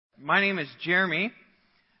My name is Jeremy.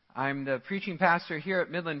 I'm the preaching pastor here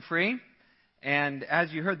at Midland Free. And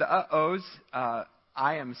as you heard the uh-ohs, I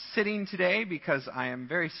am sitting today because I am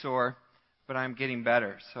very sore, but I'm getting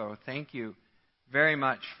better. So thank you very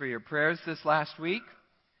much for your prayers this last week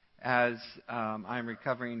as I'm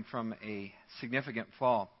recovering from a significant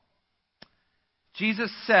fall.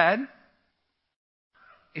 Jesus said,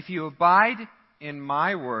 "If you abide in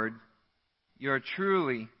my word, you are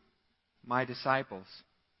truly my disciples,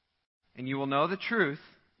 and you will know the truth,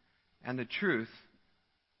 and the truth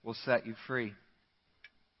will set you free."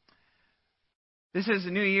 This is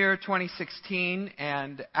the new year, 2016,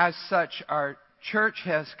 and as such, our church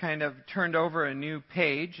has kind of turned over a new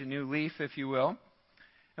page, a new leaf, if you will.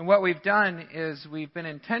 And what we've done is we've been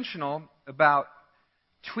intentional about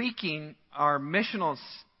tweaking our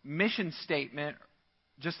mission statement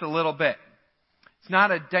just a little bit. It's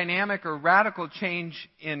not a dynamic or radical change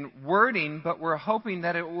in wording, but we're hoping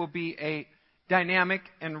that it will be a dynamic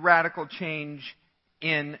and radical change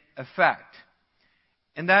in effect.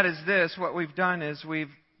 And that is this: what we've done is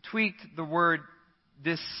we've tweaked the word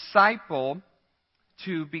disciple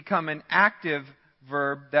to become an active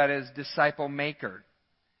verb that is disciple maker.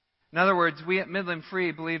 In other words, we at Midland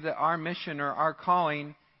Free believe that our mission or our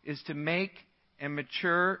calling is to make and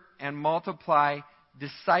mature and multiply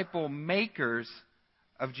disciple makers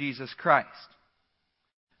of Jesus Christ.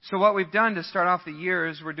 So what we've done to start off the year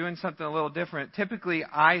is we're doing something a little different. Typically,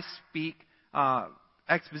 I speak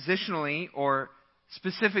expositionally or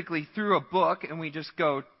specifically through a book, and we just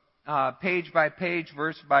go page by page,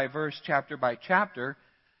 verse by verse, chapter by chapter.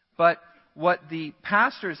 But what the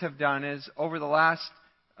pastors have done is, over the last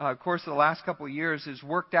course of the last couple of years, is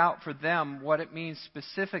worked out for them what it means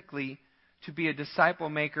specifically to be a disciple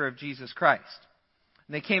maker of Jesus Christ.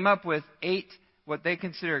 And they came up with 8 what they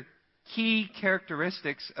consider key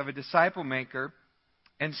characteristics of a disciple maker.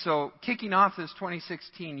 And so, kicking off this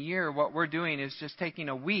 2016 year, what we're doing is just taking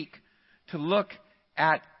a week to look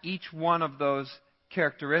at each one of those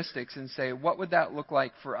characteristics and say, what would that look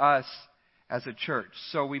like for us as a church?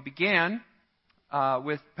 So we began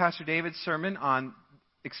with Pastor David's sermon on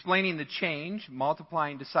explaining the change,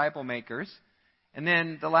 multiplying disciple makers. And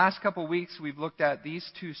then the last couple of weeks, we've looked at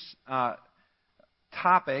these two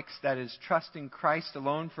topics, that is, trusting Christ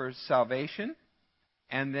alone for salvation,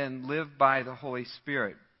 and then live by the Holy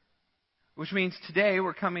Spirit. Which means today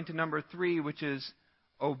we're coming to number 3, which is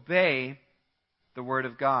obey the Word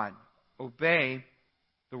of God. Obey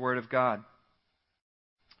the Word of God.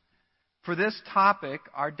 For this topic,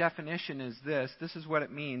 our definition is this. This is what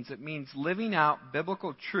it means. It means living out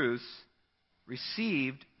biblical truths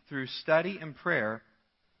received through study and prayer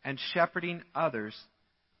and shepherding others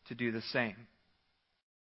to do the same.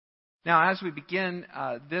 Now, as we begin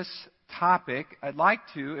this topic, I'd like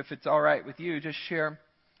to, if it's all right with you, just share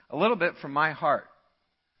a little bit from my heart,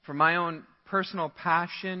 from my own personal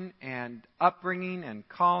passion and upbringing and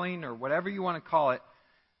calling, or whatever you want to call it,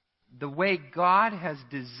 the way God has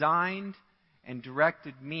designed and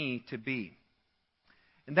directed me to be.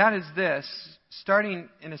 And that is this, starting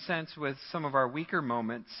in a sense with some of our weaker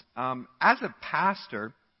moments. As a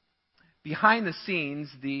pastor, behind the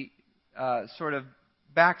scenes, the sort of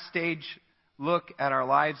backstage look at our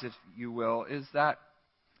lives, if you will, is that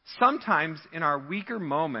sometimes in our weaker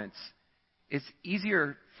moments, it's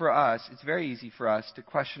very easy for us to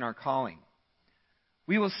question our calling.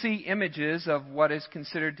 We will see images of what is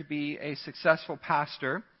considered to be a successful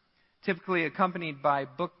pastor, typically accompanied by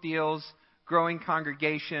book deals, growing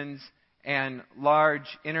congregations, and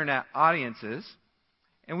large internet audiences.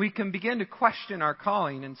 And we can begin to question our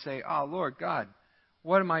calling and say, "Oh, Lord God,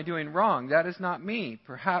 what am I doing wrong? That is not me.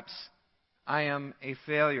 Perhaps I am a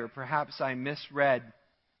failure. Perhaps I misread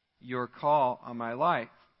your call on my life."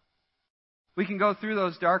 We can go through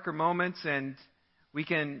those darker moments, and we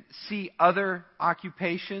can see other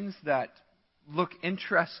occupations that look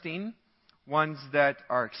interesting, ones that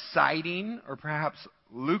are exciting or perhaps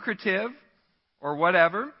lucrative or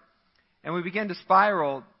whatever. And we begin to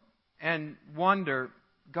spiral and wonder,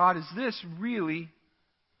 God, is this really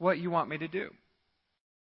what you want me to do?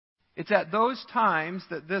 It's at those times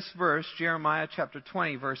that this verse, Jeremiah chapter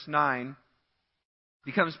 20, verse 9,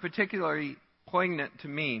 becomes particularly poignant to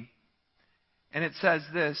me. And it says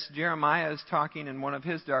this: Jeremiah is talking in one of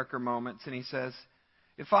his darker moments, and he says,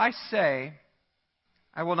 "If I say,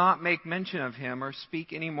 I will not make mention of him or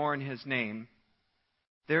speak any more in his name,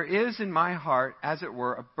 there is in my heart, as it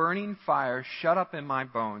were, a burning fire shut up in my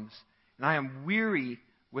bones, and I am weary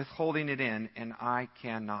with holding it in, and I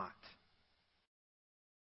cannot."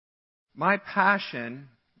 My passion,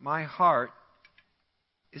 my heart,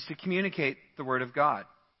 is to communicate the Word of God.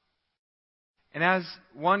 And as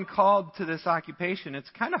one called to this occupation, it's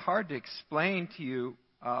kind of hard to explain to you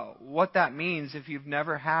what that means if you've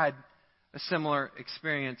never had a similar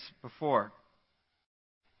experience before.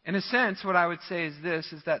 In a sense, what I would say is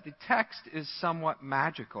this, is that the text is somewhat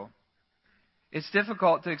magical. It's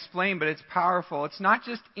difficult to explain, but it's powerful. It's not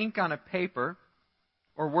just ink on a paper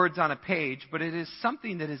or words on a page, but it is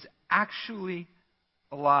something that is actually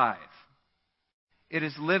alive. It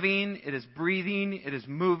is living, it is breathing, it is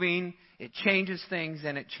moving, it changes things,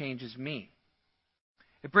 and it changes me.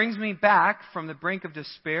 It brings me back from the brink of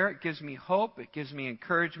despair. It gives me hope, it gives me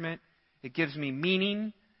encouragement, it gives me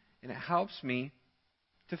meaning, and it helps me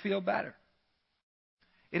to feel better.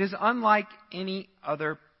 It is unlike any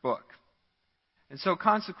other book. And so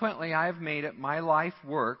consequently, I have made it my life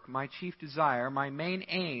work, my chief desire, my main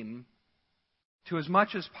aim, to as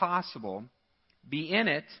much as possible be in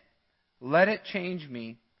it, let it change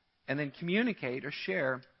me, and then communicate or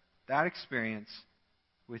share that experience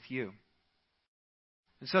with you.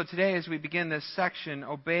 And so today, as we begin this section,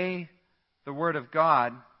 Obey the Word of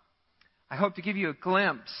God, I hope to give you a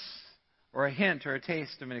glimpse or a hint or a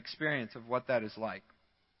taste of an experience of what that is like.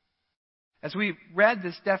 As we read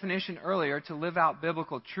this definition earlier, to live out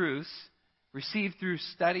biblical truths received through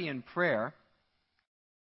study and prayer,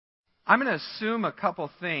 I'm going to assume a couple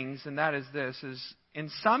things, and that is this, is in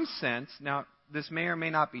some sense, now this may or may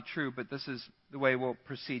not be true, but this is the way we'll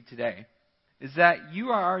proceed today, is that you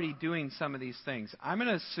are already doing some of these things. I'm going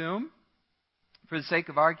to assume, for the sake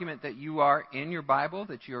of argument, that you are in your Bible,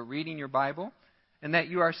 that you are reading your Bible, and that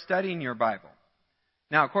you are studying your Bible.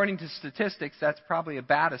 Now, according to statistics, that's probably a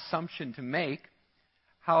bad assumption to make.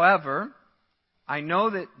 However, I know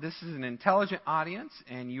that this is an intelligent audience,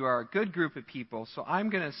 and you are a good group of people, so I'm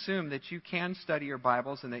going to assume that you can study your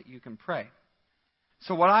Bibles and that you can pray.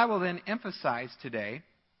 So what I will then emphasize today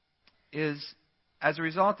is, as a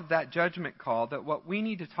result of that judgment call, that what we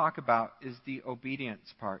need to talk about is the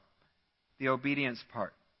obedience part. The obedience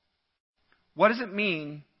part. What does it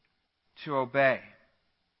mean to obey?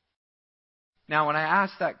 Now, when I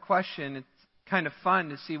ask that question, it's kind of fun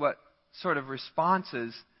to see what sort of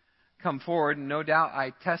responses come forward. And no doubt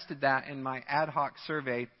I tested that in my ad hoc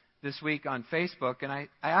survey this week on Facebook. And I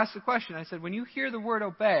asked the question, I said, when you hear the word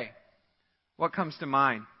obey, what comes to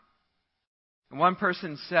mind? And one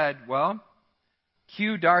person said, well,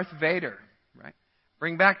 cue Darth Vader, right?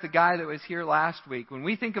 Bring back the guy that was here last week. When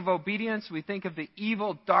we think of obedience, we think of the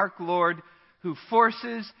evil, dark Lord who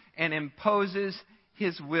forces and imposes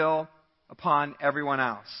his will upon everyone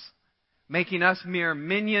else, making us mere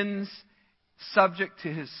minions, subject to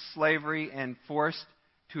his slavery and forced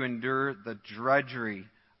to endure the drudgery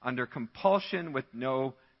under compulsion with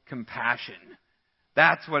no compassion.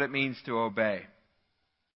 That's what it means to obey.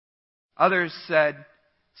 Others said,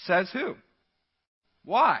 says who?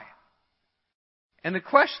 Why? And the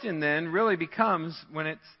question then really becomes,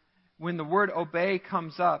 when the word obey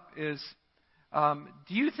comes up, is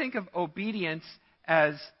do you think of obedience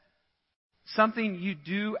as something you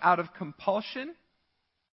do out of compulsion,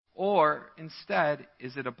 or instead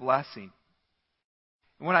is it a blessing?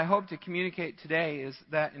 And what I hope to communicate today is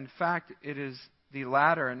that in fact it is the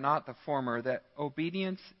latter and not the former, that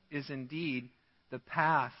obedience is indeed the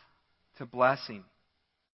path to blessing.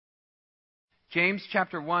 James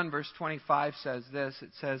chapter 1 verse 25 says this,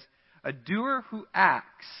 it says, a doer who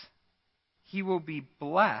acts, he will be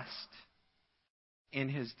blessed in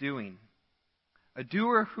his doing. A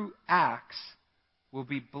doer who acts will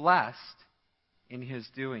be blessed in his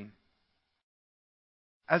doing.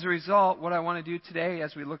 As a result, what I want to do today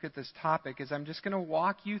as we look at this topic is I'm just going to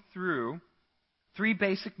walk you through 3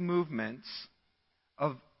 basic movements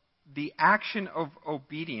of the action of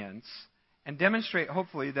obedience and demonstrate,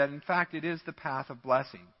 hopefully, that in fact it is the path of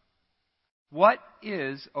blessing. What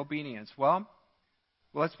is obedience? Well,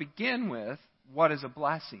 let's begin with what is a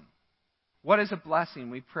blessing. What is a blessing?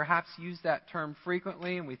 We perhaps use that term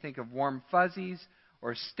frequently, and we think of warm fuzzies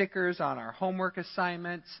or stickers on our homework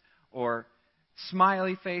assignments or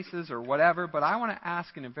smiley faces or whatever. But I want to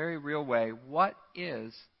ask in a very real way, what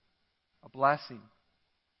is a blessing?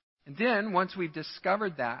 And then, once we've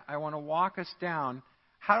discovered that, I want to walk us down.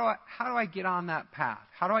 How do I get on that path?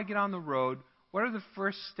 How do I get on the road? What are the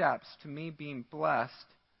first steps to me being blessed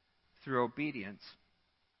through obedience?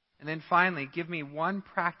 And then finally, give me one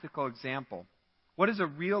practical example. What is a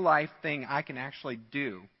real life thing I can actually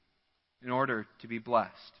do in order to be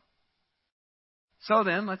blessed? So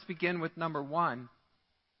then, let's begin with number 1.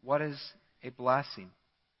 What is a blessing?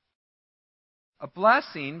 A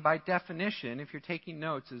blessing, by definition, if you're taking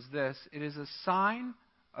notes, is this. It is a sign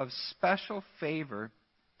of special favor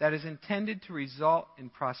that is intended to result in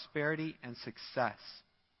prosperity and success.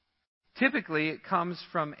 Typically, it comes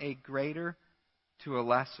from a greater to a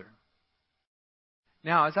lesser.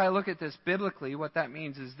 Now, as I look at this biblically, what that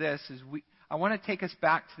means is this, I want to take us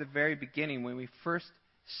back to the very beginning when we first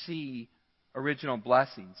see original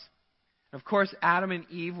blessings. Of course, Adam and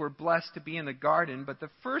Eve were blessed to be in the garden, but the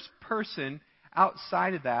first person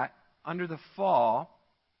outside of that, under the fall,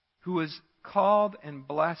 who was called and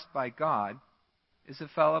blessed by God, is a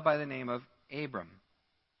fellow by the name of Abram.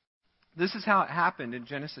 This is how it happened in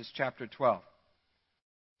Genesis chapter 12.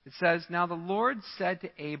 It says, "Now the Lord said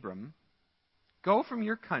to Abram, 'Go from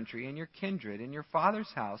your country and your kindred and your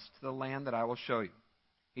father's house to the land that I will show you.'"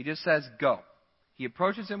 He just says, "Go." He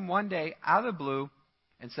approaches him one day out of the blue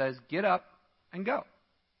and says, "Get up and go."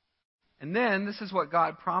 And then this is what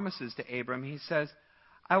God promises to Abram. He says,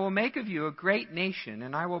 "I will make of you a great nation,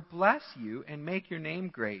 and I will bless you and make your name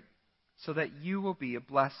great, so that you will be a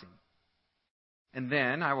blessing. And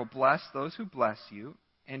then I will bless those who bless you,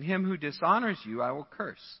 and him who dishonors you I will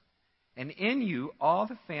curse. And in you all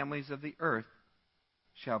the families of the earth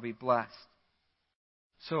shall be blessed."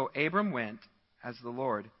 So Abram went as the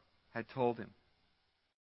Lord had told him.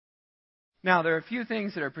 Now, there are a few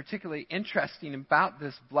things that are particularly interesting about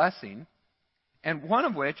this blessing, and one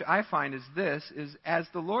of which I find is this, is as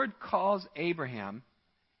the Lord calls Abraham,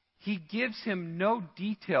 he gives him no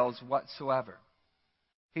details whatsoever.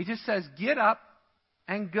 He just says, "Get up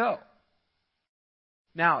and go."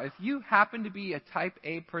 Now, if you happen to be a type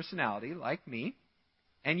A personality like me,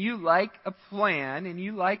 and you like a plan, and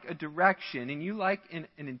you like a direction, and you like an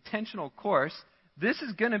intentional course, this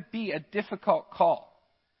is going to be a difficult call.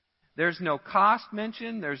 There's no cost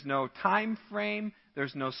mentioned, there's no time frame,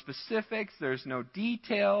 there's no specifics, there's no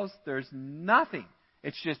details, there's nothing.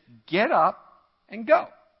 It's just get up and go.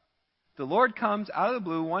 The Lord comes out of the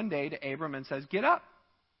blue one day to Abram and says, "Get up,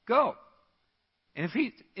 go." And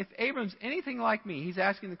if Abram's anything like me, he's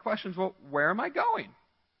asking the questions, well, where am I going?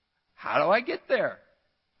 How do I get there?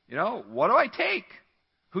 What do I take?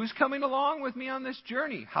 Who's coming along with me on this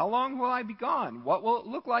journey? How long will I be gone? What will it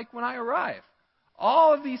look like when I arrive?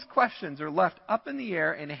 All of these questions are left up in the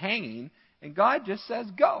air and hanging, and God just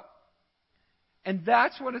says, "Go." And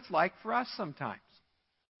that's what it's like for us sometimes.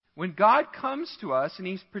 When God comes to us, and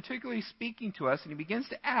He's particularly speaking to us, and He begins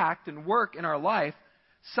to act and work in our life,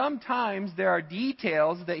 sometimes there are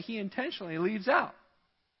details that He intentionally leaves out.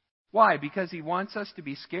 Why? Because He wants us to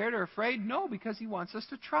be scared or afraid? No, because He wants us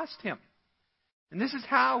to trust Him. And this is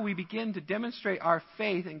how we begin to demonstrate our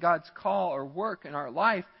faith in God's call or work in our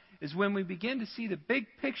life, is when we begin to see the big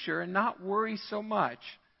picture and not worry so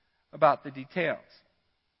much about the details.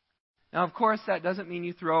 Now, of course, that doesn't mean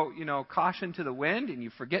you throw, caution to the wind and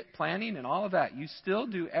you forget planning and all of that. You still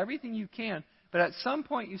do everything you can, but at some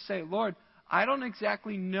point you say, "Lord, I don't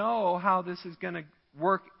exactly know how this is going to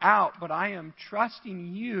work out, but I am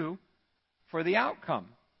trusting you for the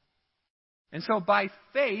outcome." And so by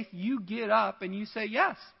faith, you get up and you say,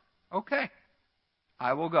 "Yes, okay,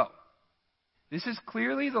 I will go. This is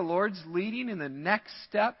clearly the Lord's leading in the next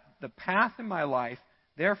step, the path in my life.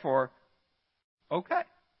 Therefore, okay,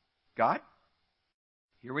 God,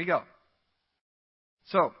 here we go."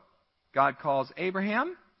 So, God calls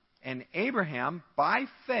Abraham, and Abraham, by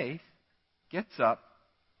faith, gets up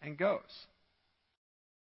and goes.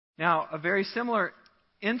 Now, a very similar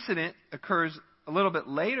incident occurs a little bit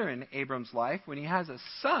later in Abram's life when he has a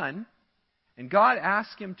son, and God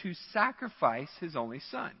asks him to sacrifice his only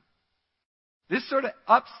son. This sort of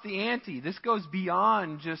ups the ante. This goes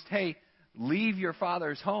beyond just, hey, leave your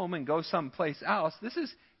father's home and go someplace else. This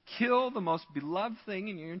is kill the most beloved thing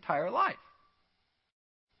in your entire life.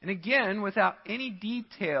 And again, without any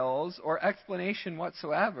details or explanation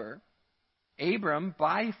whatsoever, Abram,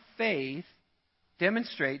 by faith,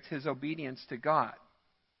 demonstrates his obedience to God.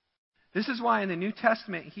 This is why in the New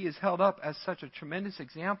Testament he is held up as such a tremendous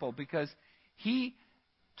example, because he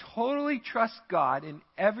totally trusts God in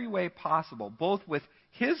every way possible, both with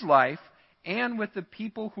his life and with the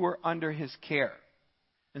people who are under his care.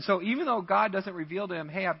 And so even though God doesn't reveal to him,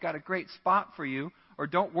 "Hey, I've got a great spot for you," or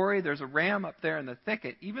 "Don't worry, there's a ram up there in the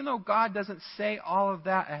thicket," even though God doesn't say all of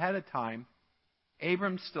that ahead of time,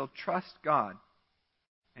 Abram still trusts God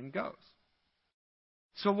and goes.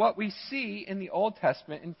 So what we see in the Old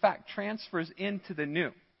Testament, in fact, transfers into the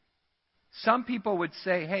New. Some people would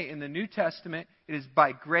say, hey, in the New Testament, it is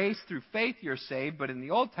by grace through faith you're saved, but in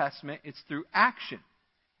the Old Testament, it's through action.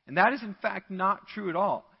 And that is, in fact, not true at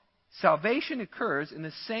all. Salvation occurs in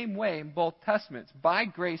the same way in both Testaments, by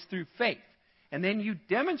grace through faith. And then you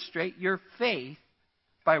demonstrate your faith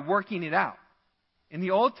by working it out. In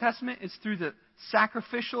the Old Testament, it's through the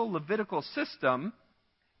sacrificial Levitical system.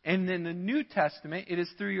 And in the New Testament, it is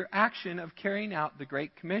through your action of carrying out the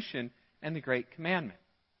Great Commission and the great commandment.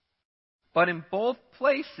 But in both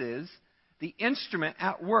places, the instrument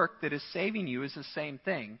at work that is saving you is the same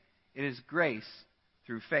thing. It is grace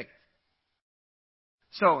through faith.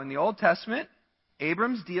 So in the Old Testament,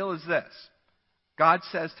 Abram's deal is this. God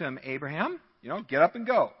says to him, Abraham, get up and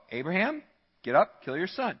go. Abraham, get up, kill your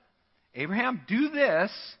son. Abraham, do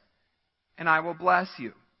this, and I will bless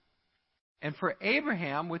you. And for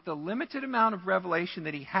Abraham, with the limited amount of revelation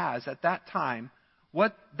that he has at that time,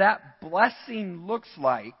 what that blessing looks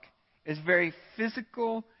like is very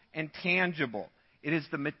physical and tangible. It is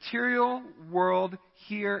the material world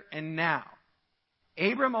here and now.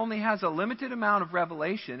 Abram only has a limited amount of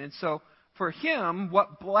revelation, and so for him,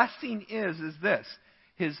 what blessing is this.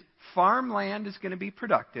 His farmland is going to be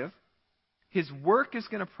productive. His work is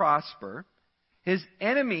going to prosper. His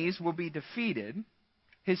enemies will be defeated.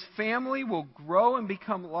 His family will grow and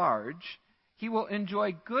become large. He will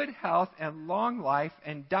enjoy good health and long life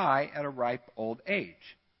and die at a ripe old age.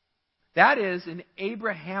 That is an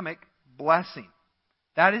Abrahamic blessing.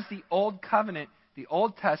 That is the Old Covenant, the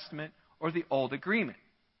Old Testament, or the Old Agreement.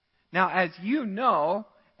 Now, as you know,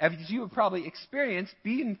 as you have probably experienced,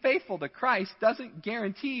 being faithful to Christ doesn't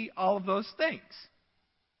guarantee all of those things.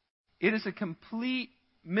 It is a complete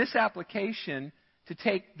misapplication to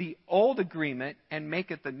take the old agreement and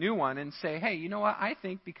make it the new one and say, hey, you know what? I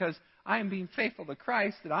think because I am being faithful to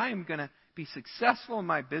Christ that I am going to be successful in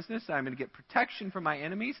my business. I'm going to get protection from my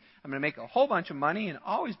enemies. I'm going to make a whole bunch of money and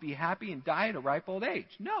always be happy and die at a ripe old age.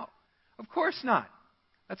 No, of course not.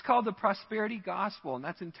 That's called the prosperity gospel, and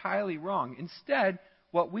that's entirely wrong. Instead,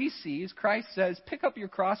 what we see is Christ says, pick up your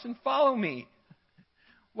cross and follow me.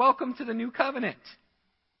 Welcome to the new covenant.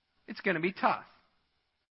 It's going to be tough.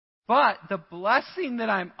 But the blessing that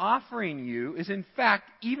I'm offering you is in fact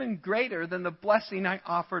even greater than the blessing I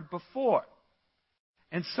offered before.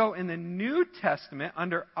 And so in the New Testament,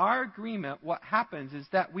 under our agreement, what happens is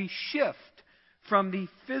that we shift from the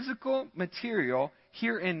physical material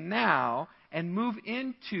here and now and move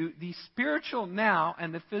into the spiritual now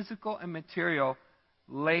and the physical and material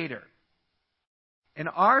later. And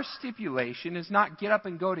our stipulation is not get up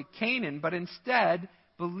and go to Canaan, but instead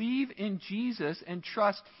believe in Jesus and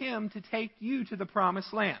trust Him to take you to the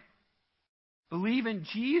promised land. Believe in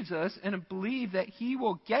Jesus and believe that He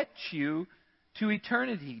will get you to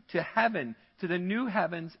eternity, to heaven, to the new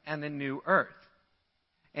heavens and the new earth.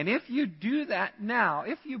 And if you do that now,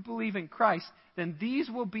 if you believe in Christ, then these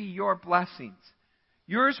will be your blessings.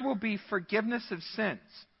 Yours will be forgiveness of sins.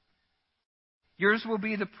 Yours will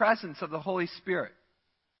be the presence of the Holy Spirit.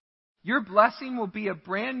 Your blessing will be a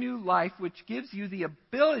brand new life which gives you the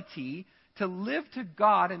ability to live to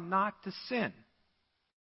God and not to sin.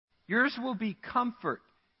 Yours will be comfort,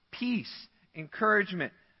 peace,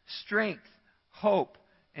 encouragement, strength, hope,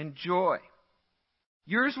 and joy.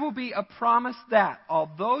 Yours will be a promise that,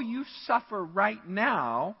 although you suffer right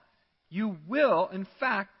now, you will, in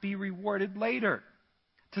fact, be rewarded later.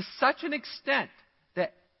 To such an extent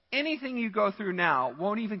that anything you go through now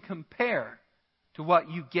won't even compare to what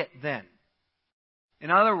you get then.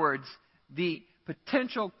 In other words, the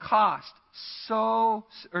potential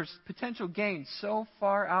potential gain so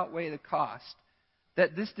far outweigh the cost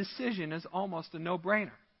that this decision is almost a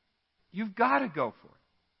no-brainer. You've got to go for it.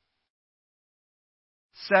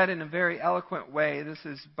 Said in a very eloquent way, this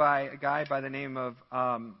is by a guy by the name of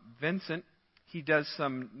Vincent. He does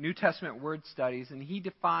some New Testament word studies, and he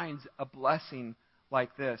defines a blessing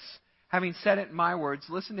like this. Having said it in my words,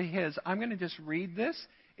 listen to his. I'm going to just read this.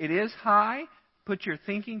 It is high. Put your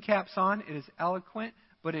thinking caps on. It is eloquent,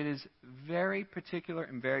 but it is very particular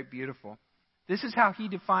and very beautiful. This is how he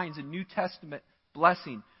defines a New Testament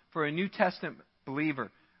blessing for a New Testament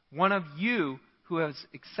believer, one of you who has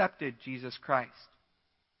accepted Jesus Christ.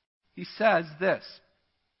 He says this: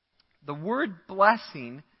 the word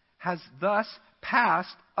blessing has thus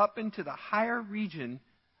passed up into the higher region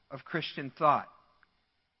of Christian thought.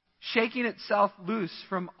 Shaking itself loose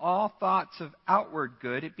from all thoughts of outward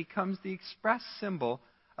good, it becomes the express symbol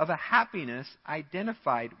of a happiness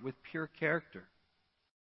identified with pure character.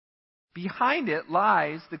 Behind it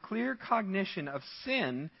lies the clear cognition of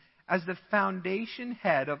sin as the foundation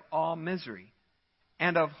head of all misery,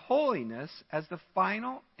 and of holiness as the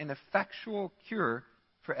final and effectual cure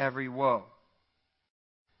for every woe.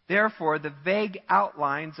 Therefore, the vague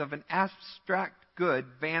outlines of an abstract good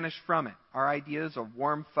vanish from it. Our ideas of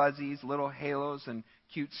warm fuzzies, little halos, and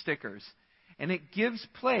cute stickers. And it gives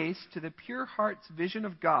place to the pure heart's vision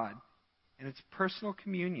of God and its personal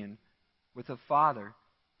communion with the Father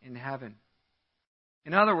in heaven.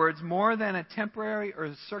 In other words, more than a temporary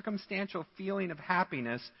or circumstantial feeling of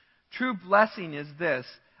happiness, true blessing is this: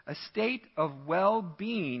 a state of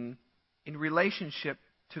well-being in relationship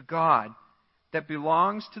to God that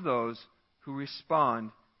belongs to those who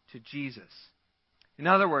respond to Jesus. In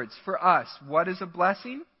other words, for us, what is a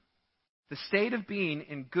blessing? The state of being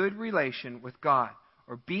in good relation with God,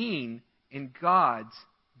 or being in God's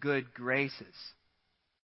good graces.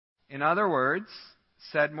 In other words,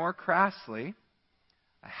 said more crassly,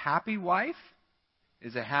 a happy wife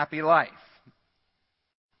is a happy life.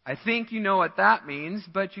 I think you know what that means,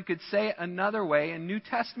 but you could say it another way. In New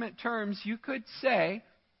Testament terms, you could say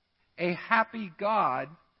a happy God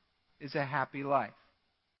is a happy life.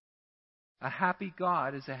 A happy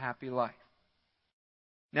God is a happy life.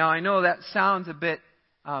 Now, I know that sounds a bit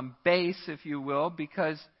base, if you will,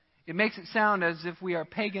 because it makes it sound as if we are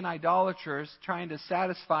pagan idolaters trying to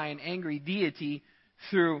satisfy an angry deity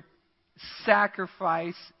through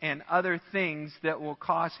sacrifice and other things that will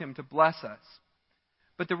cause him to bless us.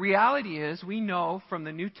 But the reality is, we know from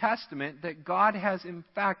the New Testament that God has in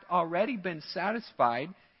fact already been satisfied.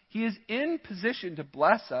 He is in position to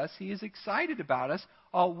bless us. He is excited about us.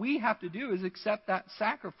 All we have to do is accept that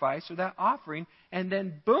sacrifice or that offering, and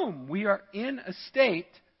then boom, we are in a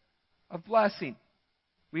state of blessing.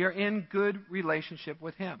 We are in good relationship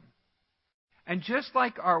with Him. And just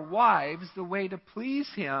like our wives, the way to please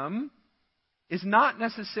Him is not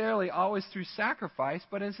necessarily always through sacrifice,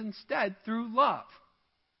 but is instead through love.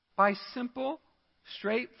 By simple,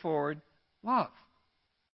 straightforward love.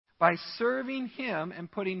 By serving Him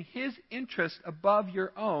and putting His interest above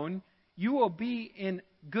your own, you will be in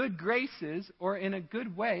good graces or in a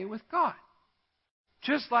good way with God.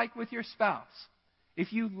 Just like with your spouse.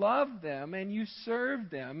 If you love them and you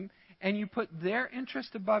serve them and you put their interest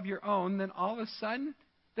above your own, then all of a sudden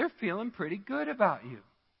they're feeling pretty good about you.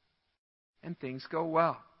 And things go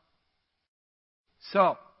well.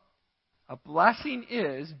 So, a blessing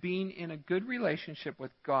is being in a good relationship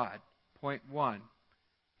with God. Point one.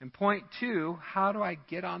 And point two, how do I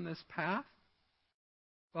get on this path?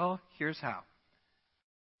 Well, here's how.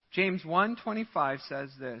 James 1:25 says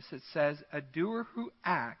this. It says, a doer who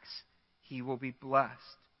acts, he will be blessed.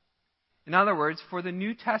 In other words, for the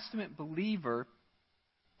New Testament believer,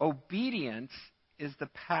 obedience is the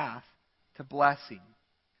path to blessing.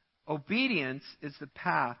 Obedience is the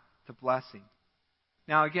path to blessing.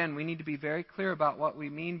 Now, again, we need to be very clear about what we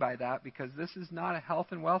mean by that, because this is not a health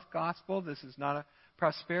and wealth gospel. This is not a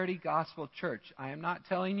prosperity gospel church. I am not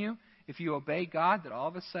telling you if you obey God that all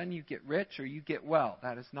of a sudden you get rich or you get well.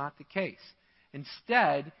 That is not the case.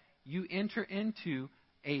 Instead, you enter into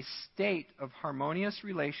a state of harmonious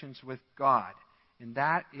relations with God, and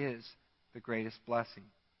that is the greatest blessing.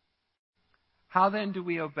 How then do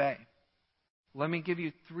we obey? Let me give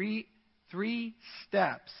you three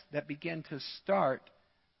steps that begin to start.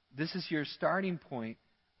 This is your starting point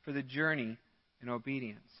for the journey in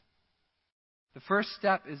obedience. The first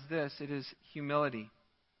step is this. It is humility.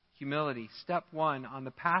 Humility. Step one, on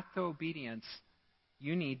the path to obedience,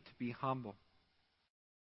 you need to be humble.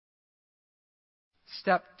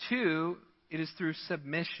 Step two, it is through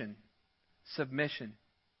submission. Submission.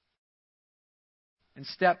 And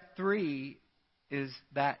step three is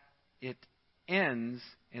that it ends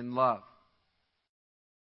in love.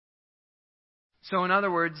 So in other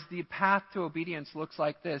words, the path to obedience looks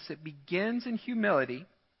like this. It begins in humility,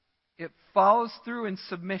 it follows through in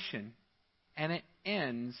submission, and it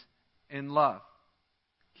ends in love.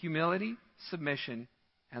 Humility, submission,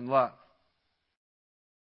 and love.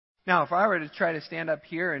 Now, if I were to try to stand up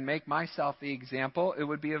here and make myself the example, it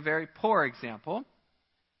would be a very poor example.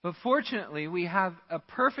 But fortunately, we have a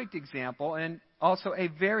perfect example and also a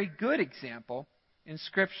very good example in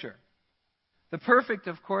Scripture. The perfect,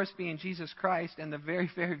 of course, being Jesus Christ, and the very,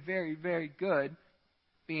 very, very, very good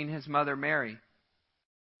being His mother Mary.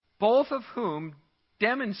 Both of whom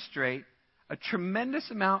demonstrate a tremendous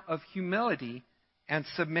amount of humility and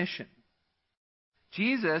submission.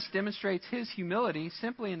 Jesus demonstrates His humility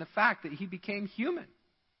simply in the fact that He became human.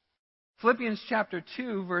 Philippians chapter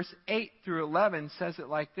 2, verse 8 through 11 says it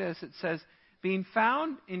like this. It says, being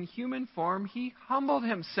found in human form, He humbled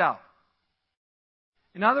Himself.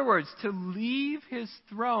 In other words, to leave His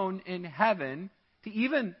throne in heaven, to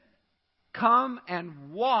even come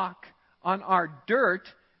and walk on our dirt,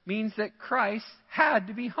 means that Christ had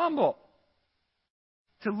to be humble.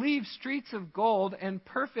 To leave streets of gold and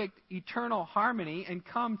perfect eternal harmony and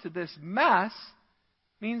come to this mess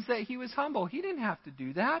means that He was humble. He didn't have to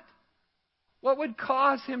do that. What would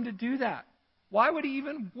cause Him to do that? Why would He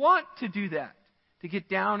even want to do that? To get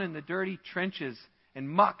down in the dirty trenches and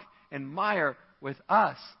muck and mire with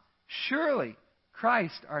us? Surely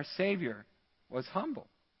Christ, our Savior, was humble.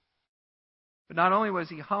 But not only was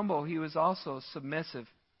He humble, He was also submissive.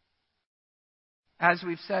 As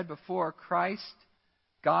we've said before, Christ,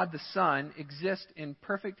 God the Son, exists in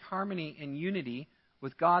perfect harmony and unity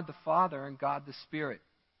with God the Father and God the Spirit.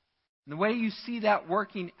 And the way you see that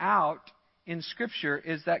working out in Scripture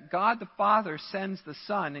is that God the Father sends the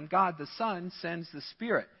Son, and God the Son sends the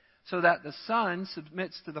Spirit, so that the Son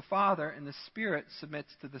submits to the Father and the Spirit submits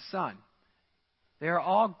to the Son. They are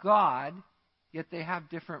all God, yet they have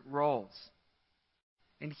different roles.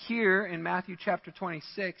 And here in Matthew chapter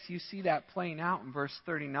 26, you see that playing out in verse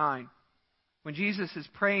 39. When Jesus is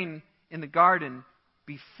praying in the garden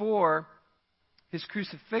before his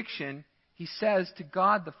crucifixion, he says to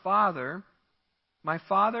God the Father, "My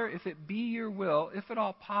Father, if it be your will, if at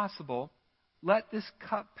all possible, let this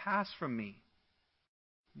cup pass from me.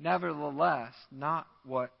 Nevertheless, not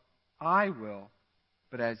what I will,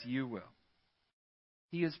 but as you will."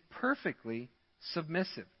 He is perfectly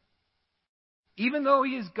submissive. Even though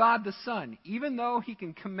he is God the Son, even though he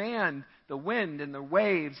can command the wind and the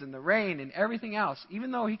waves and the rain and everything else,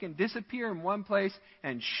 even though he can disappear in one place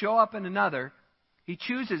and show up in another, he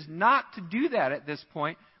chooses not to do that at this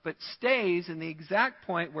point, but stays in the exact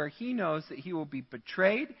point where he knows that he will be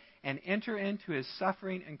betrayed and enter into his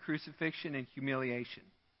suffering and crucifixion and humiliation.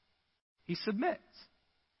 He submits.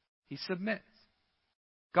 He submits.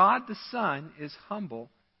 God the Son is humble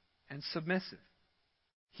and submissive.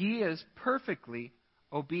 He is perfectly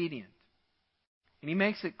obedient. And he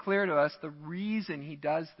makes it clear to us the reason he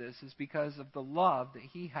does this is because of the love that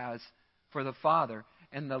he has for the Father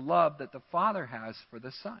and the love that the Father has for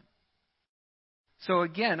the Son. So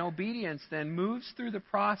again, obedience then moves through the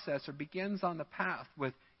process or begins on the path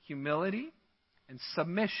with humility and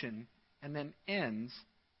submission and then ends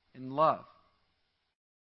in love.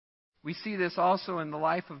 We see this also in the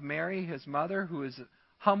life of Mary, his mother, who is a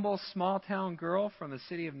humble, small-town girl from the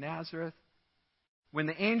city of Nazareth. When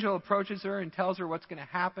the angel approaches her and tells her what's going to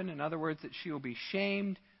happen, in other words, that she will be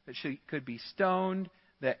shamed, that she could be stoned,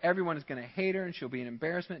 that everyone is going to hate her and she'll be an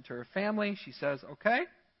embarrassment to her family, she says, "Okay,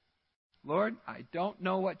 Lord, I don't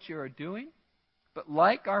know what you are doing, but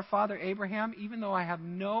like our father Abraham, even though I have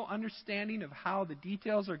no understanding of how the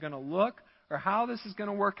details are going to look or how this is going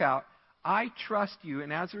to work out, I trust you,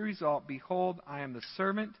 and as a result, behold, I am the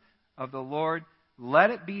servant of the Lord.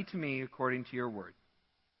 Let it be to me according to your word."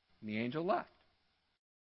 And the angel left.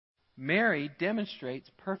 Mary demonstrates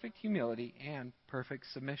perfect humility and perfect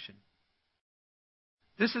submission.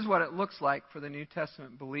 This is what it looks like for the New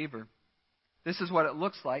Testament believer. This is what it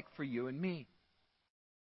looks like for you and me.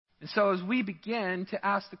 And so as we begin to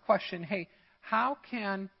ask the question, hey, how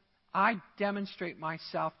can I demonstrate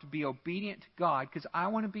myself to be obedient to God because I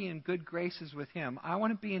want to be in good graces with Him. I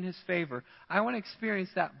want to be in His favor. I want to experience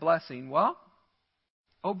that blessing. Well,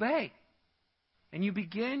 obey. And you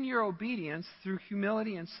begin your obedience through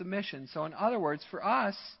humility and submission. So in other words, for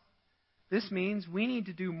us, this means we need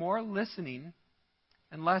to do more listening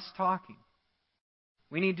and less talking.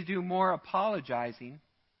 We need to do more apologizing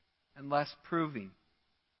and less proving.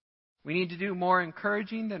 We need to do more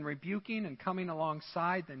encouraging than rebuking and coming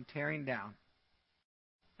alongside than tearing down.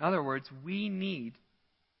 In other words, we need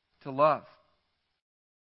to love.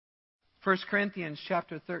 1 Corinthians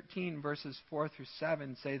chapter 13, verses 4 through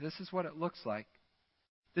 7 say this is what it looks like.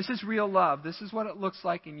 This is real love. This is what it looks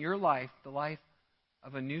like in your life, the life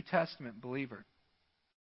of a New Testament believer.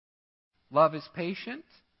 Love is patient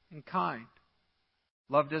and kind.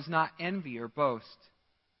 Love does not envy or boast.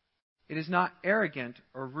 It is not arrogant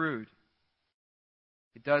or rude.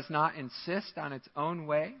 It does not insist on its own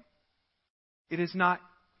way. It is not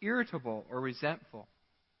irritable or resentful.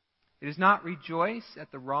 It does not rejoice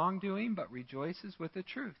at the wrongdoing, but rejoices with the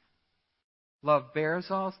truth. Love bears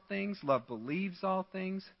all things, love believes all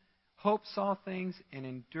things, hopes all things, and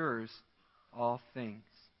endures all things.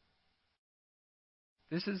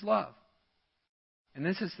 This is love. And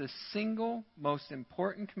this is the single most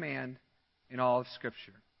important command in all of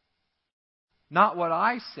Scripture. Not what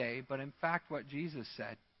I say, but in fact what Jesus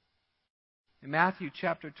said. In Matthew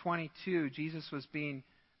chapter 22, Jesus was being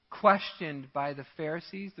questioned by the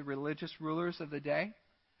Pharisees, the religious rulers of the day.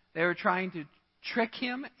 They were trying to trick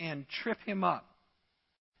him and trip him up.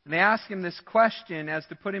 And they asked him this question as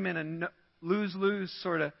to put him in a lose-lose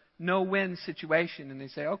sort of no-win situation. And they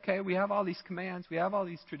say, okay, we have all these commands, we have all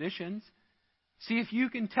these traditions. See if you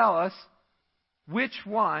can tell us which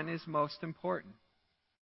one is most important.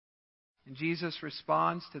 And Jesus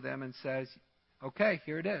responds to them and says, okay,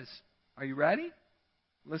 here it is. Are you ready?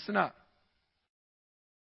 Listen up.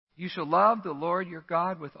 You shall love the Lord your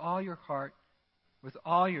God with all your heart, with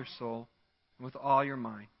all your soul, and with all your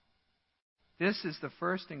mind. This is the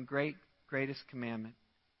first and greatest commandment.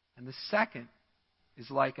 And the second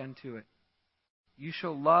is like unto it. You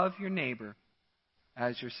shall love your neighbor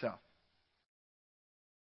as yourself.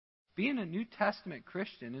 Being a New Testament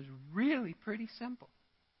Christian is really pretty simple.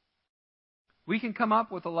 We can come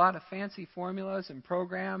up with a lot of fancy formulas and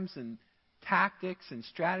programs and tactics and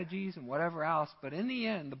strategies and whatever else, but in the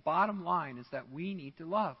end, the bottom line is that we need to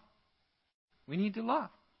love. We need to love.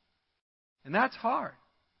 And that's hard,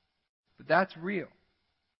 but that's real.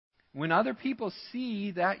 When other people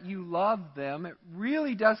see that you love them, it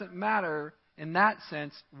really doesn't matter in that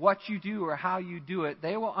sense what you do or how you do it.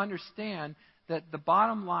 They will understand that the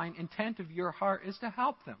bottom line intent of your heart is to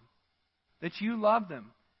help them, that you love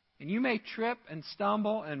them. And you may trip and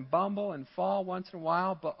stumble and bumble and fall once in a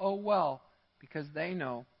while, but oh well, because they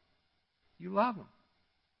know you love them.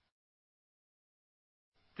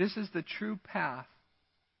 This is the true path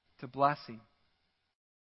to blessing.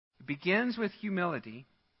 It begins with humility,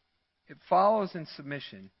 it follows in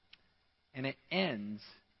submission, and it ends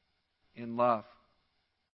in love.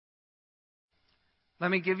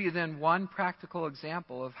 Let me give you then one practical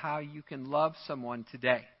example of how you can love someone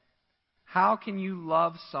today. How can you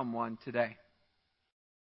love someone today?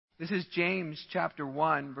 This is James chapter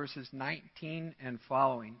 1, verses 19 and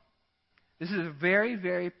following. This is a very,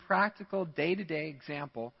 very practical day-to-day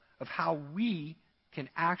example of how we can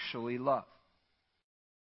actually love.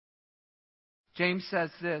 James says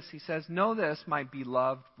this. He says, "Know this, my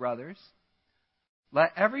beloved brothers.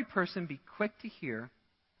 Let every person be quick to hear,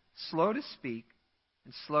 slow to speak,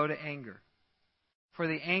 and slow to anger. For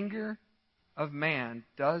the anger of man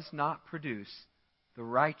does not produce the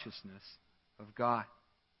righteousness of God."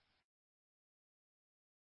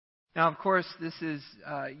 Now, of course, this is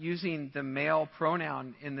using the male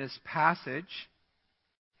pronoun in this passage.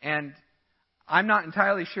 And I'm not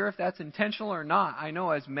entirely sure if that's intentional or not. I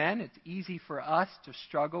know as men, it's easy for us to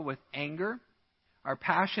struggle with anger. Our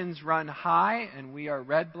passions run high, and we are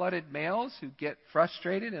red-blooded males who get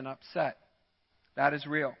frustrated and upset. That is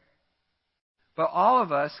real. But all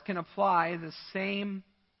of us can apply the same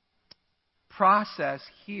process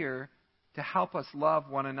here to help us love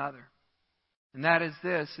one another. And that is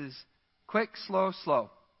this, is quick, slow, slow.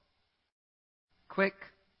 Quick,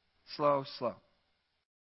 slow, slow.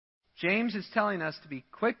 James is telling us to be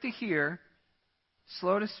quick to hear,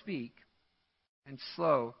 slow to speak, and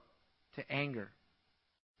slow to anger.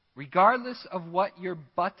 Regardless of what your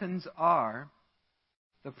buttons are,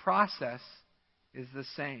 the process is the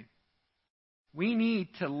same. We need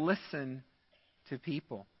to listen to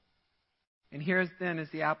people. And here then is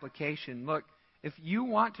the application. Look, if you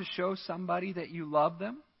want to show somebody that you love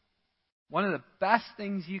them, one of the best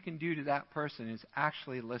things you can do to that person is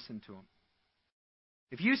actually listen to them.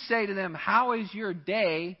 If you say to them, "How is your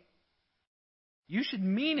day?" you should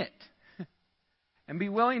mean it and be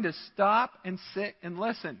willing to stop and sit and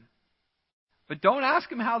listen. But don't ask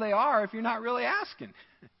them how they are if you're not really asking.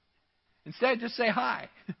 Instead, just say hi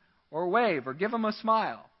or wave or give them a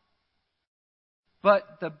smile.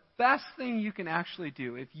 But the best thing you can actually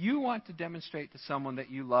do if you want to demonstrate to someone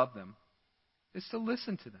that you love them is to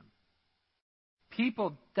listen to them.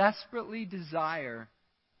 People desperately desire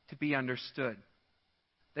to be understood.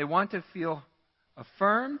 They want to feel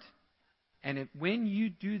affirmed, and when you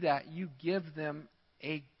do that, you give them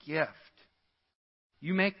a gift.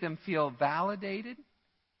 You make them feel validated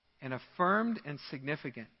and affirmed and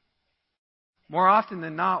significant. More often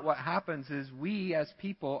than not, what happens is we as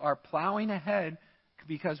people are plowing ahead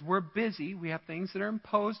because we're busy. We have things that are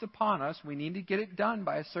imposed upon us. We need to get it done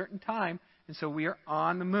by a certain time, and so we are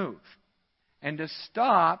on the move. And to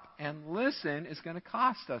stop and listen is going to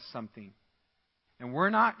cost us something. And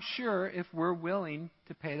we're not sure if we're willing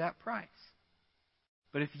to pay that price.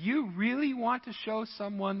 But if you really want to show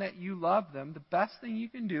someone that you love them, the best thing you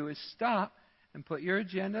can do is stop and put your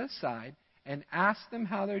agenda aside and ask them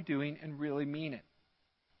how they're doing and really mean it.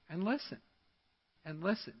 And listen. And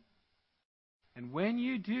listen. And when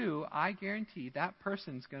you do, I guarantee that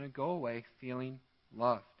person's going to go away feeling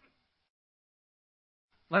loved.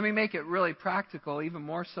 Let me make it really practical, even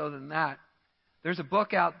more so than that. There's a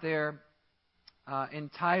book out there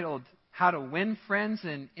entitled How to Win Friends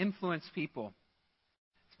and Influence People.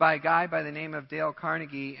 It's by a guy by the name of Dale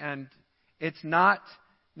Carnegie, and it's not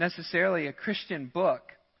necessarily a Christian book.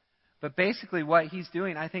 But basically what he's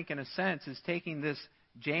doing, I think in a sense, is taking this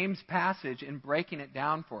James passage and breaking it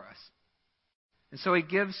down for us. And so he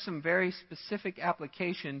gives some very specific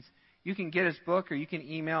applications. You can get his book or you can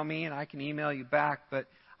email me and I can email you back. But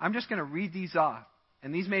I'm just going to read these off.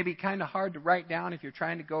 And these may be kind of hard to write down if you're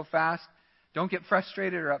trying to go fast. Don't get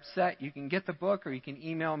frustrated or upset. You can get the book or you can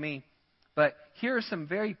email me. But here are some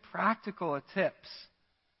very practical tips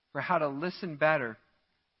for how to listen better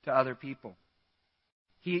to other people.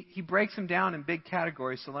 He breaks them down in big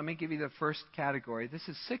categories, so let me give you the first category. This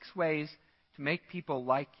is 6 ways to make people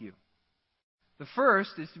like you. The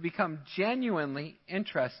first is to become genuinely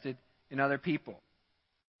interested in other people.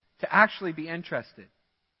 To actually be interested.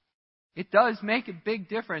 It does make a big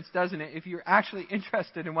difference, doesn't it, if you're actually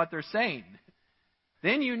interested in what they're saying.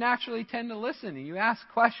 Then you naturally tend to listen and you ask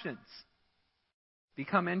questions.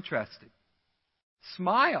 Become interested.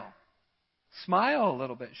 Smile. Smile a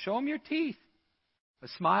little bit. Show them your teeth. A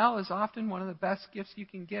smile is often one of the best gifts you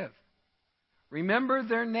can give. Remember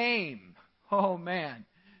their name. Oh man,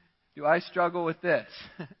 do I struggle with this.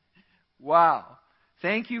 Wow.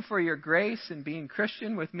 Thank you for your grace and being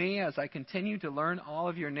Christian with me as I continue to learn all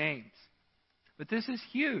of your names. But this is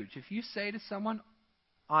huge. If you say to someone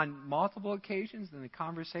on multiple occasions in the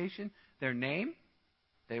conversation their name,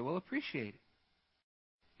 they will appreciate it.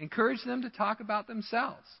 Encourage them to talk about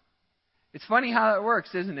themselves. It's funny how that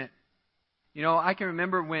works, isn't it? You know, I can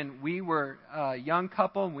remember when we were a young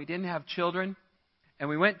couple and we didn't have children, and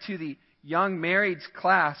we went to the young marrieds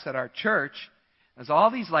class at our church. There's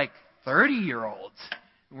all these 30-year-olds.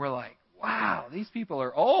 And we're like, wow, these people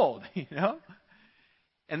are old, you know?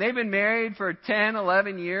 And they've been married for 10,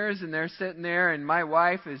 11 years, and they're sitting there, and my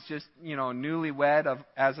wife is just, newlywed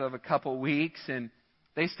as of a couple weeks, and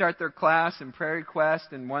they start their class in prayer request,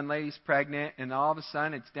 and one lady's pregnant, and all of a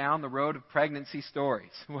sudden it's down the road of pregnancy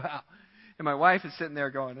stories. Wow. And my wife is sitting there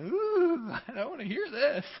going, ooh, I don't want to hear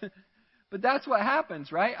this. But that's what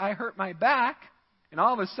happens, right? I hurt my back, and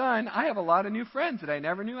all of a sudden I have a lot of new friends that I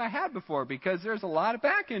never knew I had before because there's a lot of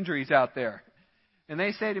back injuries out there. And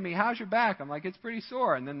they say to me, how's your back? I'm like, it's pretty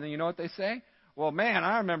sore. And then you know what they say? Well, man,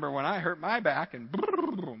 I remember when I hurt my back, and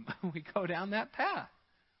boom, we go down that path.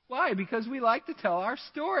 Why? Because we like to tell our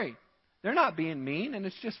story. They're not being mean, and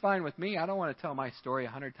it's just fine with me. I don't want to tell my story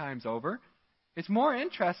 100 times over. It's more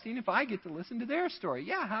interesting if I get to listen to their story.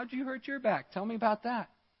 Yeah, how'd you hurt your back? Tell me about that.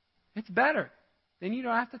 It's better. Then you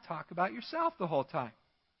don't have to talk about yourself the whole time.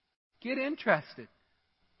 Get interested.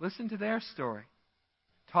 Listen to their story.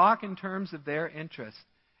 Talk in terms of their interest.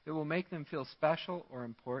 It will make them feel special or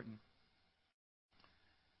important.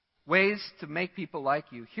 Ways to make people like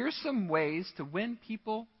you. Here's some ways to win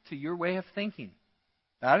people to your way of thinking.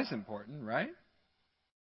 That is important, right?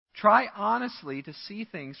 Try honestly to see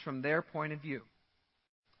things from their point of view.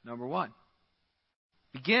 Number 1.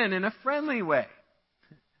 Begin in a friendly way.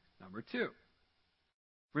 Number 2.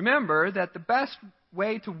 Remember that the best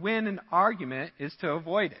way to win an argument is to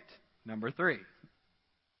avoid it. Number 3.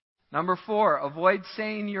 Number 4. Avoid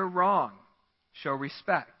saying you're wrong. Show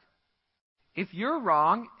respect. If you're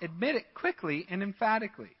wrong, admit it quickly and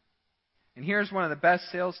emphatically. And here's one of the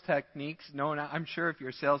best sales techniques known. I'm sure if you're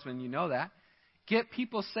a salesman, you know that. Get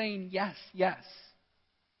people saying yes, yes.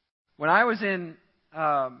 When I was in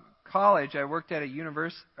college, I worked at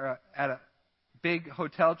a big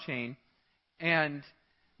hotel chain, and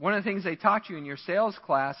one of the things they taught you in your sales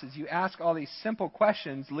class is you ask all these simple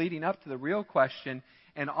questions leading up to the real question,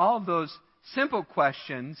 and all of those simple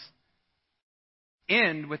questions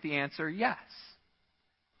end with the answer yes.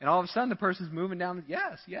 And all of a sudden the person's moving down,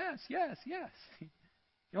 yes, yes, yes, yes.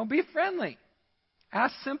 Be friendly.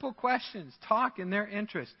 Ask simple questions. Talk in their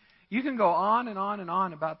interest. You can go on and on and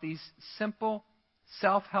on about these simple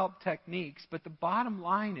self-help techniques, but the bottom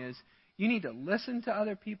line is you need to listen to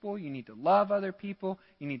other people. You need to love other people.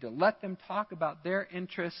 You need to let them talk about their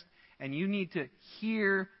interests, and you need to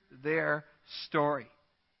hear their story.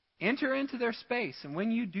 Enter into their space, and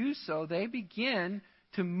when you do so, they begin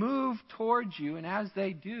to move towards you, and as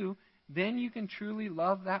they do, then you can truly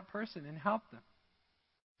love that person and help them.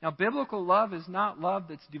 Now, biblical love is not love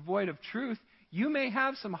that's devoid of truth. You may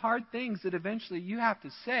have some hard things that eventually you have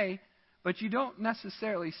to say, but you don't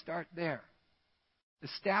necessarily start there.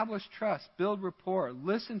 Establish trust, build rapport,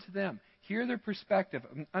 listen to them, hear their perspective,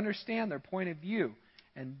 understand their point of view,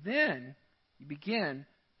 and then you begin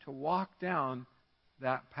to walk down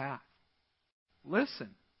that path. Listen.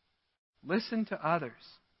 Listen to others.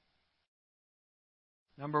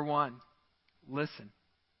 Number 1, listen.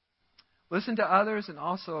 Listen to others, and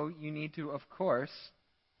also you need to, of course,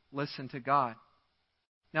 listen to God.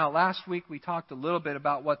 Now, last week we talked a little bit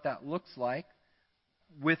about what that looks like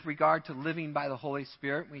with regard to living by the Holy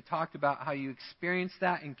Spirit. We talked about how you experience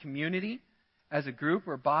that in community as a group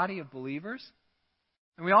or body of believers.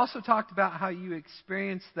 And we also talked about how you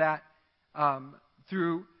experience that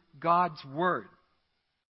through God's Word.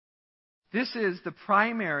 This is the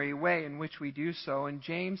primary way in which we do so. And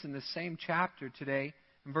James, in the same chapter today,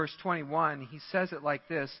 in verse 21, he says it like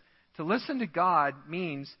this: to listen to God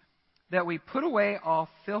means that we put away all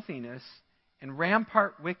filthiness and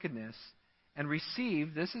rampart wickedness and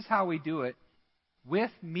receive, this is how we do it,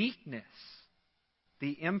 with meekness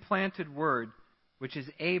the implanted word which is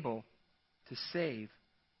able to save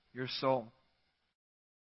your soul.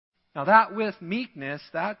 Now that with meekness,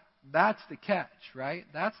 that's the catch, right?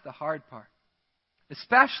 That's the hard part.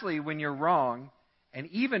 Especially when you're wrong, and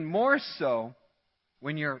even more so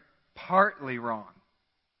when you're partly wrong.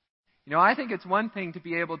 You know, I think it's one thing to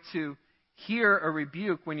be able to hear a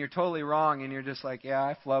rebuke when you're totally wrong and you're just like, yeah,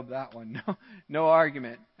 I flubbed that one. No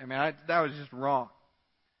argument. I mean, that was just wrong.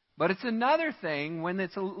 But it's another thing when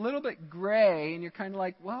it's a little bit gray and you're kind of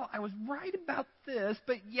like, well, I was right about this,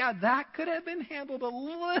 but yeah, that could have been handled a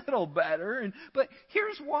little better. But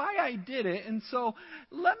here's why I did it. And so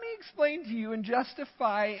let me explain to you and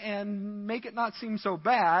justify and make it not seem so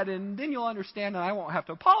bad. And then you'll understand and I won't have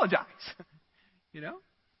to apologize. You know?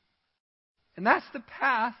 And that's the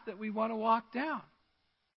path that we want to walk down.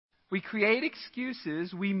 We create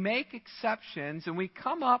excuses, we make exceptions, and we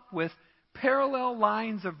come up with parallel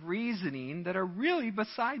lines of reasoning that are really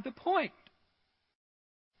beside the point.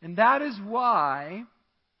 And that is why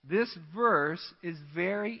this verse is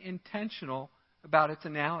very intentional about its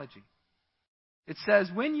analogy. It says,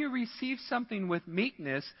 when you receive something with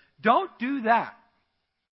meekness, don't do that.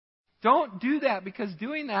 Don't do that, because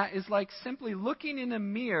doing that is like simply looking in a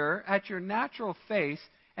mirror at your natural face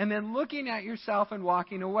and then looking at yourself and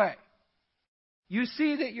walking away. You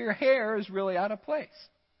see that your hair is really out of place.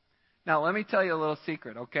 Now, let me tell you a little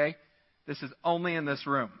secret, okay? This is only in this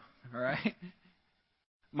room, all right?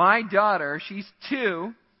 My daughter, she's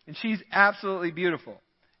 2, and she's absolutely beautiful.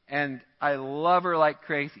 And I love her like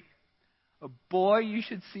crazy. But boy, you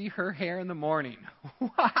should see her hair in the morning.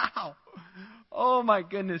 Wow! Oh, my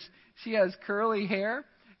goodness. She has curly hair,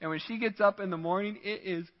 and when she gets up in the morning, it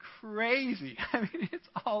is crazy. I mean, it's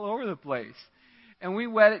all over the place. And we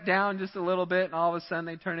wet it down just a little bit, and all of a sudden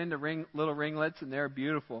they turn into little ringlets, and they're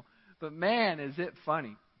beautiful. But man, is it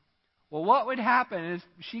funny. Well, what would happen is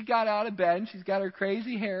she got out of bed, and she's got her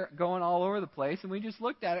crazy hair going all over the place, and we just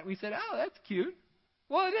looked at it, and we said, oh, that's cute.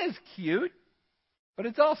 Well, it is cute, but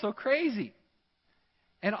it's also crazy.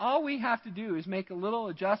 And all we have to do is make a little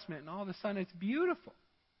adjustment, and all of a sudden it's beautiful.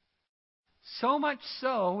 So much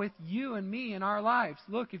so with you and me in our lives.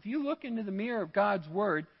 Look, if you look into the mirror of God's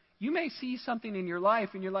Word, you may see something in your life,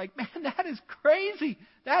 and you're like, man, that is crazy.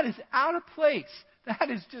 That is out of place.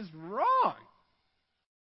 That is just wrong.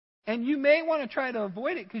 And you may want to try to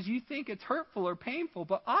avoid it because you think it's hurtful or painful,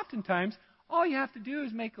 but oftentimes all you have to do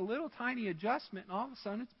is make a little tiny adjustment, and all of a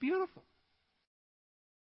sudden it's beautiful.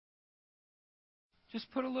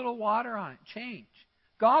 Just put a little water on it. Change.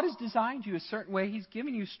 God has designed you a certain way. He's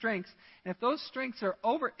given you strengths. And if those strengths are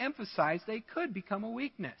overemphasized, they could become a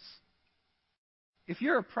weakness. If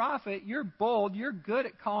you're a prophet, you're bold, you're good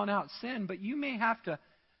at calling out sin, but you may have to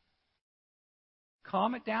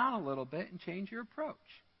calm it down a little bit and change your approach.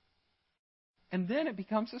 And then it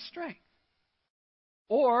becomes a strength.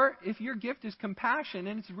 Or if your gift is compassion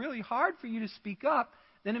and it's really hard for you to speak up,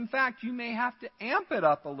 then in fact you may have to amp it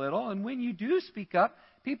up a little. And when you do speak up,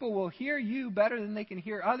 people will hear you better than they can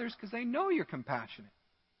hear others because they know you're compassionate.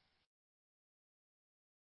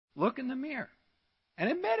 Look in the mirror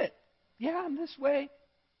and admit it. Yeah, I'm this way.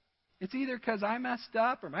 It's either because I messed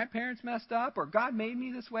up or my parents messed up or God made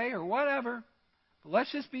me this way or whatever. But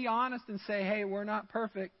let's just be honest and say, hey, we're not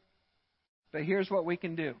perfect, but here's what we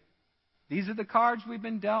can do. These are the cards we've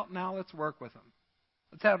been dealt. Now let's work with them.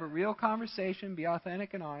 Let's have a real conversation, be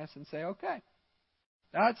authentic and honest, and say, okay,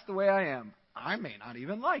 that's the way I am. I may not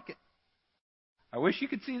even like it. I wish you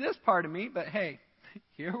could see this part of me, but hey,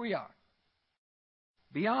 here we are.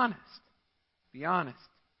 Be honest. Be honest.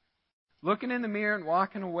 Looking in the mirror and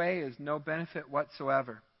walking away is no benefit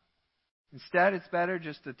whatsoever. Instead, it's better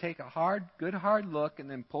just to take a good hard look and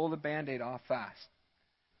then pull the Band-Aid off fast.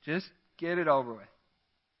 Just get it over with.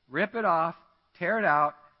 Rip it off, tear it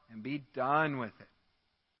out, and be done with it.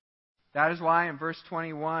 That is why in verse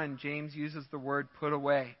 21, James uses the word put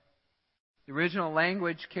away. The original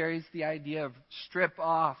language carries the idea of strip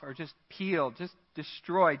off or just peel, just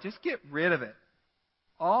destroy, just get rid of it.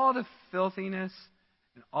 All the filthiness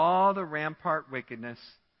and all the rampart wickedness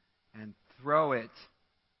and throw it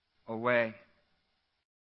away.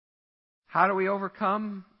 How do we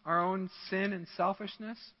overcome our own sin and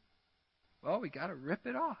selfishness? Well, we got to rip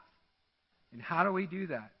it off. And how do we do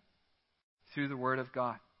that? Through the Word of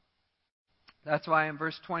God. That's why in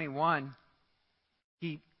verse 21,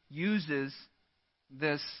 he uses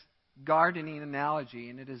this gardening analogy,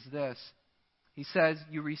 and it is this. He says,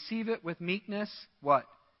 you receive it with meekness, what?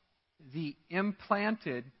 The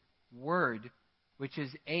implanted Word, which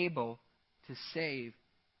is able to save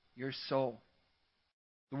your soul.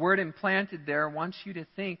 The word implanted there wants you to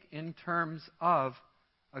think in terms of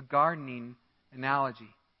a gardening analogy.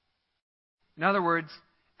 In other words,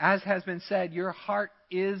 as has been said, your heart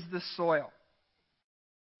is the soil.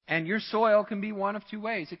 And your soil can be one of two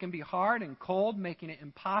ways. It can be hard and cold, making it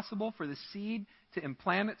impossible for the seed to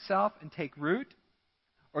implant itself and take root.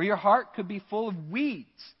 Or your heart could be full of weeds,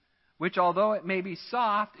 which, although it may be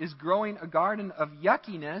soft, is growing a garden of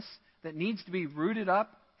yuckiness that needs to be rooted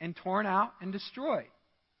up and torn out and destroyed.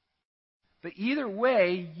 But either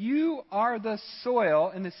way, you are the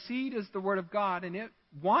soil, and the seed is the Word of God, and it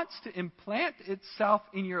wants to implant itself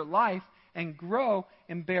in your life and grow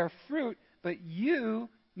and bear fruit, but you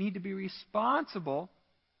need to be responsible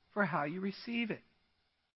for how you receive it.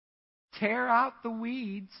 Tear out the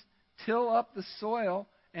weeds, till up the soil,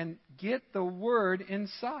 and get the Word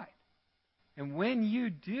inside. And when you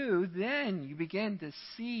do, then you begin to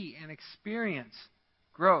see and experience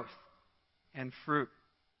growth and fruit.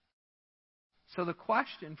 So the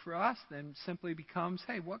question for us then simply becomes,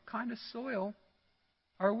 hey, what kind of soil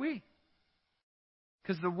are we?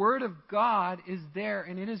 Because the Word of God is there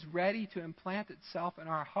and it is ready to implant itself in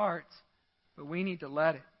our hearts, but we need to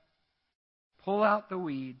let it. Pull out the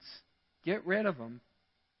weeds, get rid of them,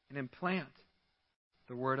 and implant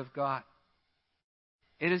the Word of God.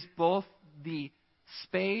 It is both the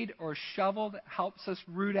spade or shovel that helps us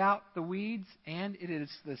root out the weeds, and it is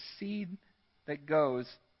the seed that goes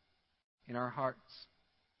in our hearts.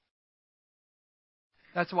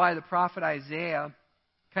 That's why the prophet Isaiah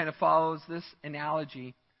kind of follows this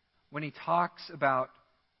analogy when he talks about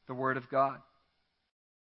the Word of God.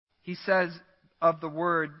 He says of the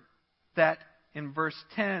Word that in verse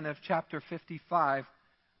 10 of chapter 55,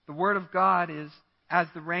 the Word of God is as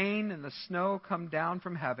the rain and the snow come down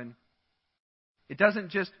from heaven. It doesn't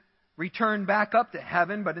just return back up to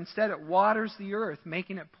heaven, but instead it waters the earth,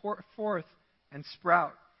 making it pour forth and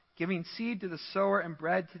sprout, giving seed to the sower and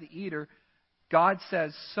bread to the eater. God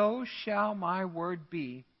says, so shall my word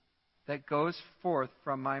be that goes forth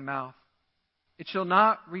from my mouth. It shall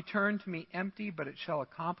not return to me empty, but it shall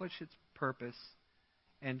accomplish its purpose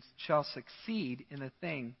and shall succeed in the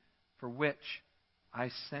thing for which I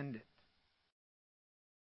send it.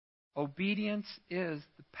 Obedience is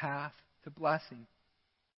the path to blessing.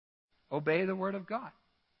 Obey the Word of God.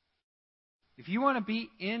 If you want to be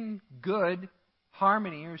in good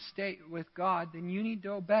harmony or state with God, then you need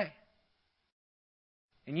to obey.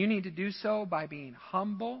 And you need to do so by being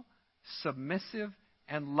humble, submissive,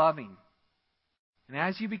 and loving. And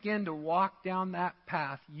as you begin to walk down that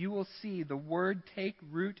path, you will see the Word take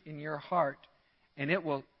root in your heart, and it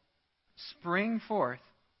will spring forth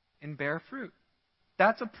and bear fruit.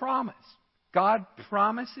 That's a promise. God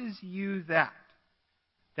promises you that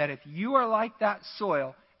if you are like that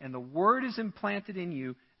soil and the Word is implanted in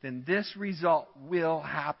you, then this result will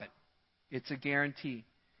happen. It's a guarantee.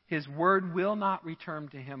 His Word will not return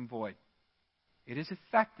to Him void. It is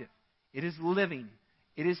effective. It is living.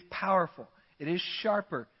 It is powerful. It is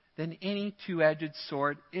sharper than any two-edged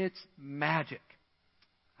sword. It's magic.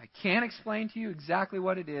 I can't explain to you exactly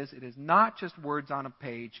what it is. It is not just words on a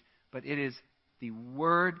page, but it is the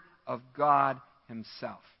Word of God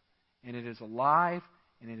Himself. And it is alive,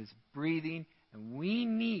 and it is breathing, and we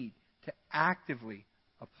need to actively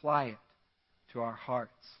apply it to our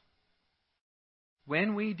hearts.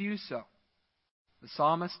 When we do so, the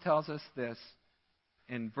psalmist tells us this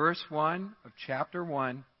in verse 1 of chapter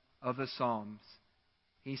 1 of the Psalms.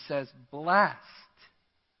 He says, blessed,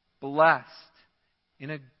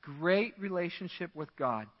 in a great relationship with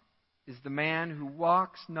God, is the man who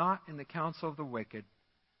walks not in the counsel of the wicked,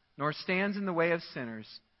 nor stands in the way of sinners,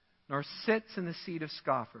 nor sits in the seat of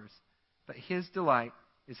scoffers, but his delight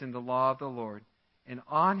is in the law of the Lord, and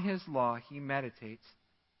on his law he meditates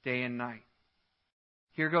day and night.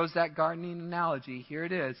 Here goes that gardening analogy. Here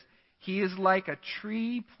it is. He is like a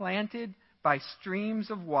tree planted by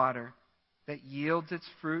streams of water that yields its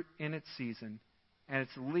fruit in its season, and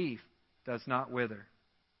its leaf does not wither.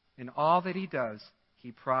 In all that he does,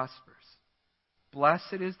 he prospers.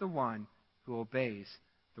 Blessed is the one who obeys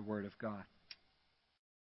the word of God.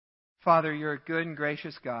 Father, you're a good and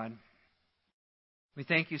gracious God. We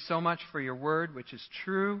thank you so much for your word, which is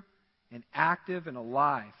true and active and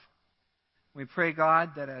alive. We pray,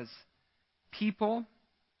 God, that as people,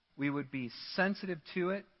 we would be sensitive to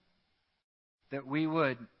it, that we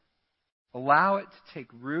would allow it to take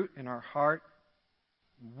root in our heart,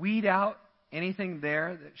 weed out anything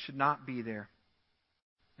there that should not be there.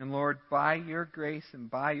 And Lord, by your grace and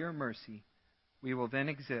by your mercy, we will then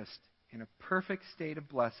exist in a perfect state of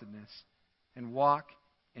blessedness and walk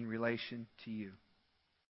in relation to you.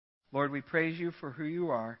 Lord, we praise you for who you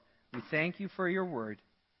are. We thank you for your word.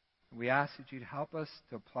 We ask that you'd help us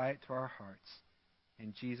to apply it to our hearts.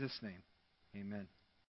 In Jesus' name, amen.